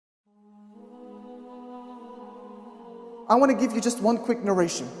I want to give you just one quick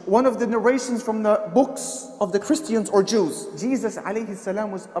narration. One of the narrations from the books of the Christians or Jews. Jesus alayhi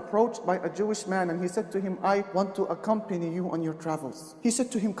salam was approached by a Jewish man and he said to him, I want to accompany you on your travels. He said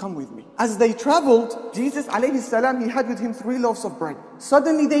to him, come with me. As they traveled, Jesus alayhi salam, he had with him 3 loaves of bread.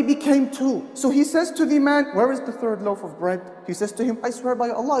 Suddenly they became 2. So he says to the man, where is the 3rd loaf of bread? He says to him, I swear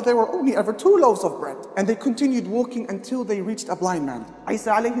by Allah, there were only ever 2 loaves of bread. And they continued walking until they reached a blind man. Isa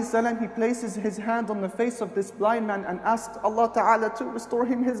alayhi salam, he places his hand on the face of this blind man and asked Allah Ta'ala to restore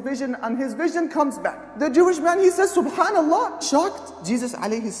him his vision, and his vision comes back. The Jewish man, he says, Subhanallah, shocked. Jesus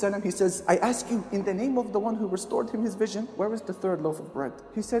alayhi salam, he says, I ask you in the name of the one who restored him his vision, where is the 3rd loaf of bread?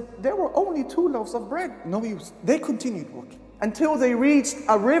 He said, there were only 2 loaves of bread. No use. They continued walking until they reached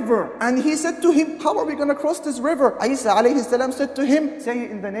a river. And he said to him, how are we going to cross this river? Isa alayhi salam said to him, say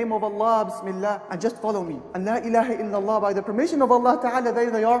in the name of Allah, Bismillah, and just follow me. And La ilaha illallah, by the permission of Allah Ta'ala,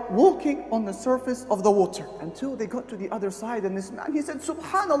 there they are, walking on the surface of the water. Until they got to the other side, and this man, he said,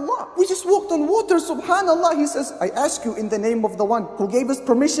 Subhanallah, we just walked on water, Subhanallah. He says, I ask you in the name of the one who gave us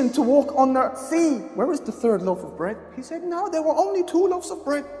permission to walk on the sea, where is the 3rd loaf of bread? He said, no, there were only 2 loaves of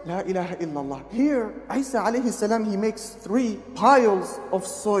bread. La ilaha illallah. Here, Isa alayhi salam, he makes 3 piles of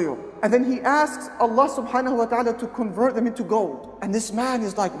soil. And then he asks Allah subhanahu wa ta'ala to convert them into gold. And this man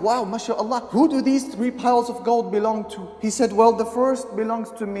is like, wow, mashallah, who do these 3 piles of gold belong to? He said, well, the first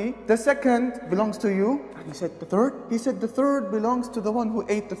belongs to me. The second belongs to you. And he said, the third? He said, the third belongs to the one who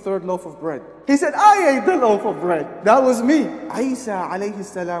ate the 3rd loaf of bread. He said, I ate the loaf of bread. That was me. Isa alayhi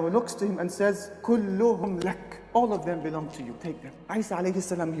salam looks to him and says, kulluhum lak. All of them belong to you, take them. Isa alayhi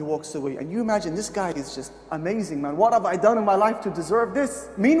salam, he walks away. And you imagine, this guy is just amazing, man. What have I done in my life to deserve this?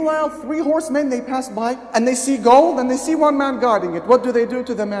 Meanwhile, 3 horsemen, they pass by and they see gold and they see 1 man guarding it. What do they do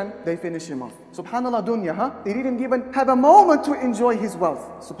to the man? They finish him off. Subhanallah, dunya, huh? They didn't even have a moment to enjoy his wealth.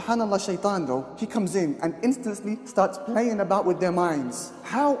 Subhanallah, shaitan though, he comes in and instantly starts playing about with their minds.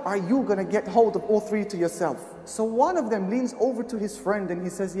 How are you going to get hold of all 3 to yourself? So one of them leans over to his friend and he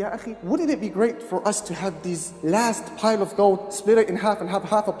says, Ya akhi, wouldn't it be great for us to have these last pile of gold, split it in half and have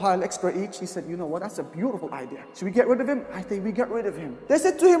half a pile extra each? He said, you know what, that's a beautiful idea. Should we get rid of him? I think we get rid of him. They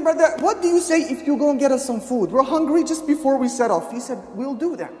said to him, brother, what do you say if you go and get us some food? We're hungry just before we set off. He said, we'll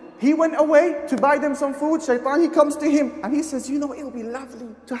do that. He went away to buy them some food. Shaitan, he comes to him and he says, you know, it will be lovely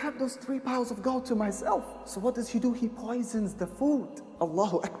to have those 3 piles of gold to myself. So what does he do? He poisons the food.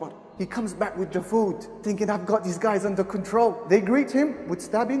 Allahu Akbar. He comes back with the food, thinking, I've got these guys under control. They greet him with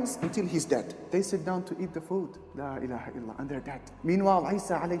stabbings until he's dead. They sit down to eat the food. La ilaha illallah, and they're dead. Meanwhile,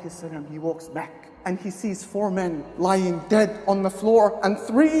 Isa alayhi salam, he walks back and he sees 4 men lying dead on the floor and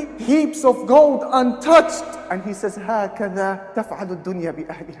 3 heaps of gold untouched. And he says, هَكَذَا تَفْعَلُ الدُّنْيَا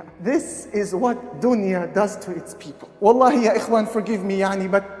بِأَهْلِهَا. This is what dunya does to its people. Wallahi ya ikhwan, forgive me,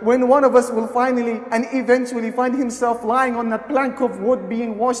 but when one of us will finally and eventually find himself lying on a plank of wood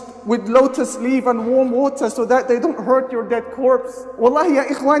being washed with lotus leaf and warm water so that they don't hurt your dead corpse. Wallahi ya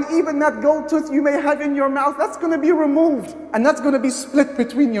ikhwan, even that gold tooth you may have in your mouth, that's going to be removed. And that's going to be split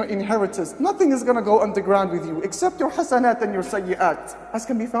between your inheritors. Nothing is going to go underground with you except your hasanat and your sayyi'at. As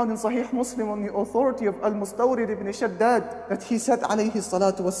can be found in Sahih Muslim on the authority of Al-Mustawrid ibn Shaddad, that he said alayhi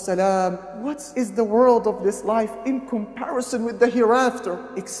salatu wassalam, what is the world of this life in comparison with the hereafter,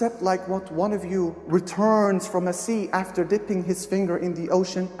 except like what one of you returns from a sea after dipping his finger in the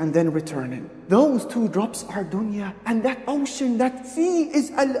ocean and then returning. Those 2 drops are dunya, and that ocean, that sea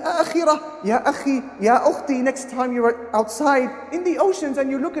is al-akhirah. Ya akhi, ya ukhti, next time you're outside in the oceans and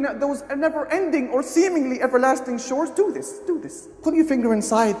you're looking at those never-ending or seemingly everlasting shores, do this, do this. Put your finger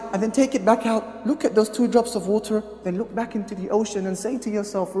inside and then take it back out. Look at those 2 drops of water, then look back into the ocean and say to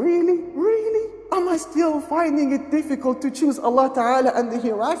yourself, really? Really? Am I still finding it difficult to choose Allah Ta'ala and the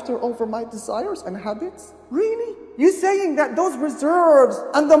hereafter over my desires and habits? Really? You saying that those reserves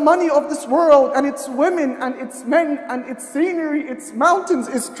and the money of this world and its women and its men and its scenery, its mountains,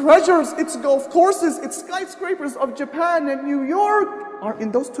 its treasures, its golf courses, its skyscrapers of Japan and New York are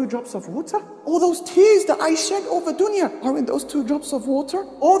in those 2 drops of water? All those tears that I shed over dunya are in those 2 drops of water?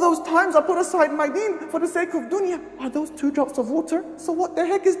 All those times I put aside my deen for the sake of dunya are those 2 drops of water? So what the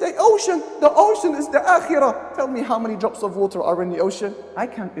heck is the ocean? The ocean is the akhirah. Tell me how many drops of water are in the ocean? I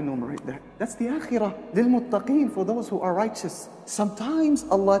can't enumerate that. That's the akhirah. لِلْمُتَّقِينَ, for those who are righteous. Sometimes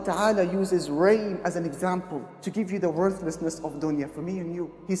Allah Ta'ala uses rain as an example to give you the worthlessness of dunya for me and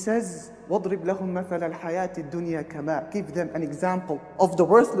you. He says, وَاضْرِبْ لَهُمْ مَثَلَ الْحَيَاةِ الدُّنْيَا كَمَاءٍ. Give them an example of the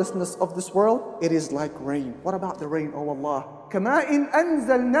worthlessness of this world. It is like rain. What about the rain, oh Allah? كَمَاءٍ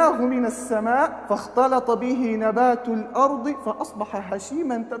أَنزَلْنَاهُ مِنَ السَّمَاءِ فَاخْتَلَطَ بِهِ نَبَاتُ الْأَرْضِ فَأَصْبَحَ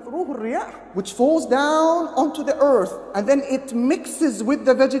هَشِيمًا تَذْرُوهُ الرِّيَاحُ, which falls down onto the earth, and then it mixes with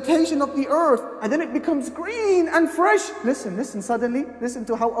the vegetation of the earth, and then it becomes green and fresh. Listen, suddenly, listen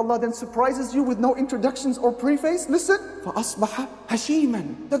to how Allah then surprises you with no introductions or preface. Listen. فَأَصْبَحَ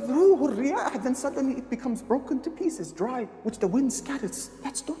هَشِيمًا تَذْرُوهُ الرِّيَاحُ, then suddenly it becomes broken to pieces, dry, which the wind scatters.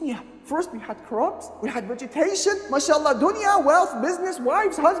 That's dunya. First we had crops, we had vegetation, mashallah, dunya, wealth, business,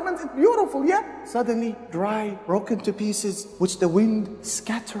 wives, husbands, it's beautiful, yeah? Suddenly, dry, broken to pieces, which the wind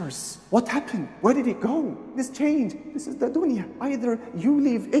scatters. What happened? Where did it go? This change, this is the dunya. Either you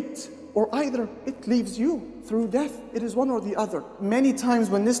leave it, or either it leaves you through death. It is one or the other. Many times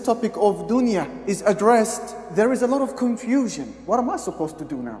when this topic of dunya is addressed, there is a lot of confusion. What am I supposed to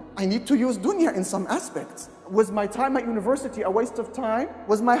do now? I need to use dunya in some aspects. Was my time at university a waste of time?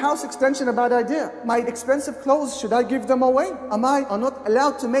 Was my house extension a bad idea? My expensive clothes, should I give them away? Am I not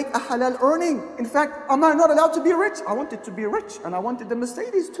allowed to make a halal earning? In fact, am I not allowed to be rich? I wanted to be rich and I wanted the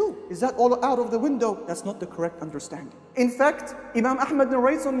Mercedes too. Is that all out of the window? That's not the correct understanding. In fact, Imam Ahmad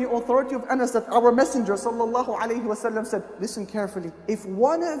narrates on the authority of Anas that our Messenger sallallahu alaihi wasallam said, listen carefully, if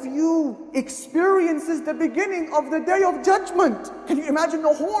one of you experiences the beginning of the day of judgment, can you imagine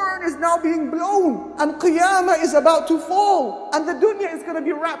the horn is now being blown and Qiyamah is about to fall and the dunya is going to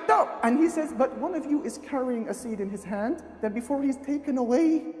be wrapped up. And he says, but one of you is carrying a seed in his hand, that before he's taken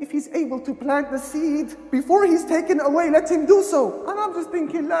away, if he's able to plant the seed, before he's taken away, let him do so. And I'm just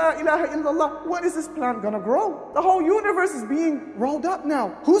thinking, la ilaha illallah, what is this plant going to grow? The whole universe is being rolled up now.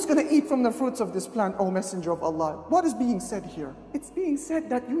 Who's going to eat from the fruits of this plant, O Messenger of Allah? What is being said here? It's being said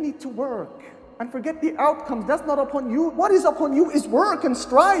that you need to work and forget the outcomes. That's not upon you. What is upon you is work and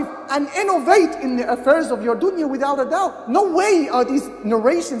strive and innovate in the affairs of your dunya without a doubt. No way are these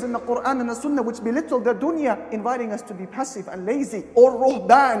narrations in the Quran and the Sunnah which belittle the dunya inviting us to be passive and lazy, or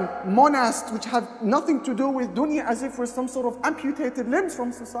ruhban, monasts, which have nothing to do with dunya, as if we're some sort of amputated limbs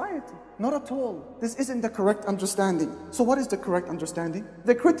from society. Not at all. This isn't the correct understanding. So what is the correct understanding?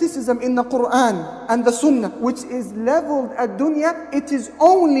 The criticism in the Quran and the Sunnah which is leveled at dunya, it is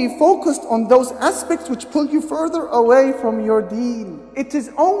only focused on those aspects which pull you further away from your deen. It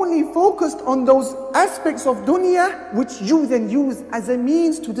is only focused on those aspects of dunya which you then use as a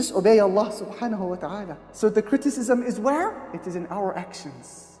means to disobey Allah subhanahu wa ta'ala. So the criticism is where? It is in our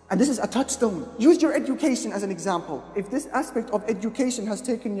actions. And this is a touchstone. Use your education as an example. If this aspect of education has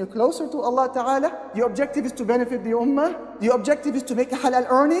taken you closer to Allah Ta'ala, the objective is to benefit the ummah, the objective is to make a halal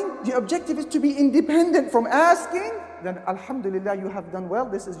earning, the objective is to be independent from asking, then alhamdulillah, you have done well.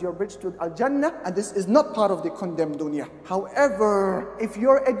 This is your bridge to Al-Jannah, and this is not part of the condemned dunya. However, if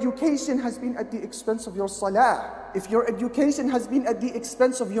your education has been at the expense of your salah, if your education has been at the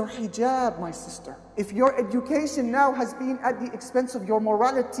expense of your hijab, my sister, if your education now has been at the expense of your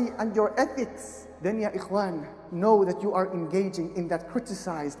morality and your ethics, then ya ikhwan, know that you are engaging in that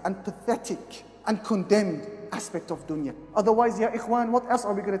criticized and pathetic and condemned aspect of dunya. Otherwise, ya ikhwan, what else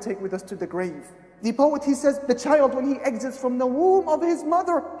are we going to take with us to the grave? The poet, he says, the child when he exits from the womb of his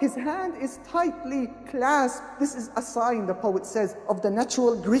mother, his hand is tightly clasped. This is a sign, the poet says, of the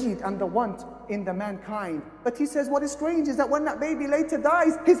natural greed and the want in the mankind. But he says what is strange is that when that baby later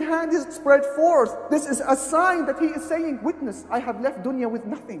dies, his hand is spread forth. This is a sign that he is saying, witness, I have left dunya with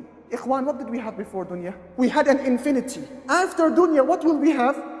nothing. Ikhwan, what did we have before dunya? We had an infinity. After dunya, what will we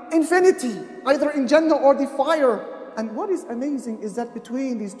have? Infinity, either in Jannah or the fire. And what is amazing is that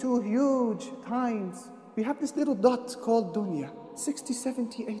between these two huge times, we have this little dot called dunya, 60,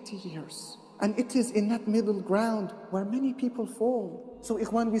 70, 80 years. And it is in that middle ground where many people fall. So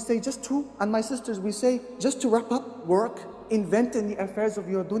ikhwan, we say just to, and my sisters, we say just to wrap up, work, invent in the affairs of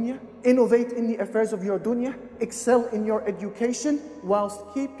your dunya, innovate in the affairs of your dunya, excel in your education, whilst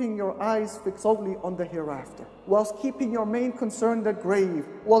keeping your eyes fixed solely on the hereafter, whilst keeping your main concern the grave,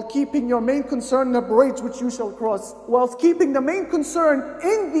 while keeping your main concern the bridge which you shall cross, whilst keeping the main concern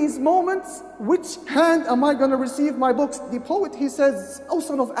in these moments, which hand am I going to receive my books? The poet, he says, O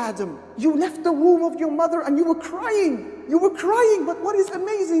son of Adam, you left the womb of your mother and you were crying. You were crying, but what is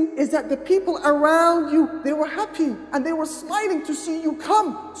amazing is that the people around you, they were happy and they were smiling to see you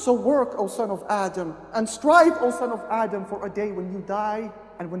come. So work, O son of Adam, and strive, O son of Adam, for a day when you die,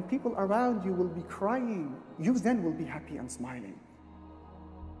 and when people around you will be crying, you then will be happy and smiling.